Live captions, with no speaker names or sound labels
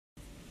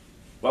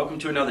Welcome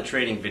to another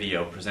trading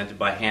video presented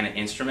by Hanna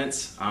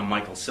Instruments. I'm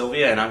Michael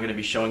Sylvia and I'm going to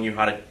be showing you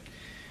how to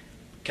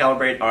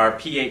calibrate our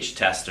pH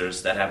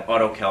testers that have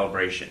auto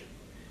calibration.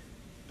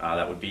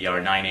 That would be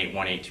our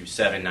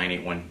 981827,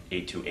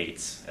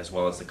 981828s, as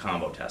well as the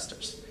combo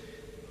testers.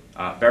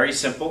 Very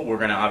simple. We're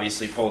going to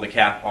obviously pull the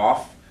cap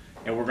off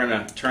and we're going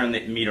to turn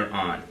the meter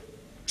on.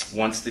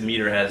 Once the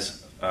meter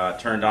has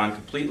turned on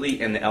completely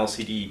and the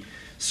LCD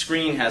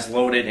screen has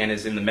loaded and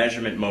is in the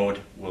measurement mode,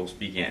 we'll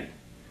begin.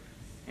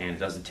 And it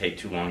doesn't take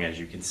too long, as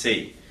you can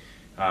see.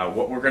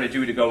 What we're going to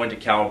do to go into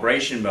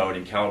calibration mode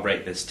and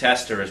calibrate this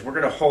tester is we're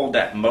going to hold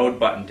that mode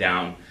button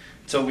down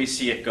until we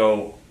see it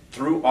go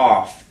through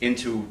off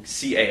into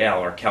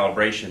CAL, or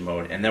calibration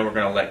mode, and then we're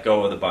going to let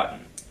go of the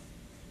button.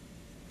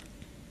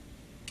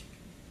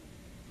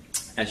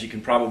 As you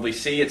can probably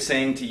see, it's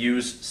saying to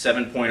use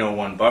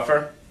 7.01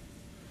 buffer.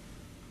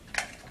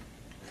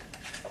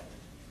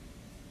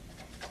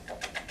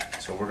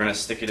 So we're going to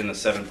stick it in the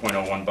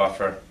 7.01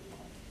 buffer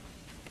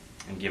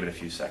and give it a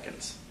few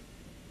seconds.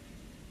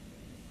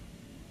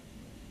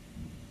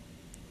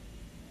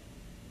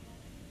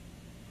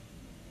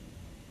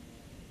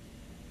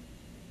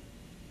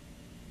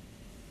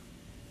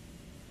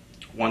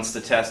 Once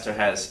the tester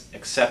has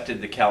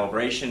accepted the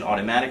calibration,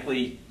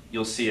 automatically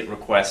you'll see it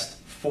request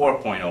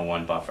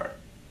 4.01 buffer.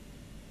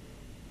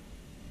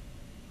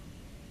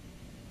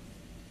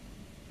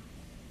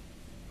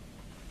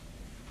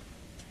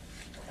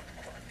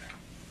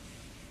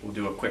 We'll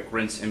do a quick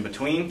rinse in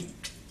between.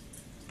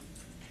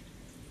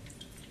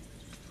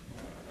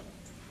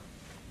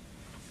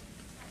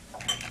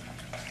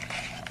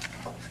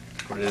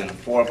 Put it in the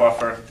 4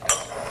 buffer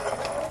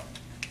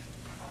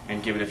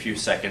and give it a few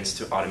seconds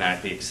to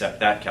automatically accept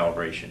that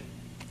calibration.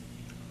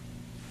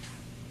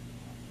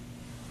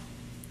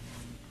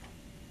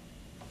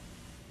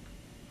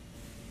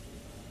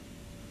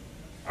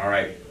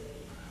 Alright,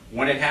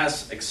 when it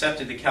has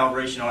accepted the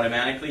calibration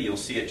automatically, you'll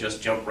see it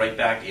just jump right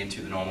back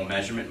into the normal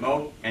measurement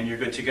mode and you're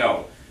good to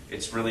go.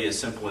 It's really as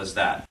simple as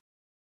that.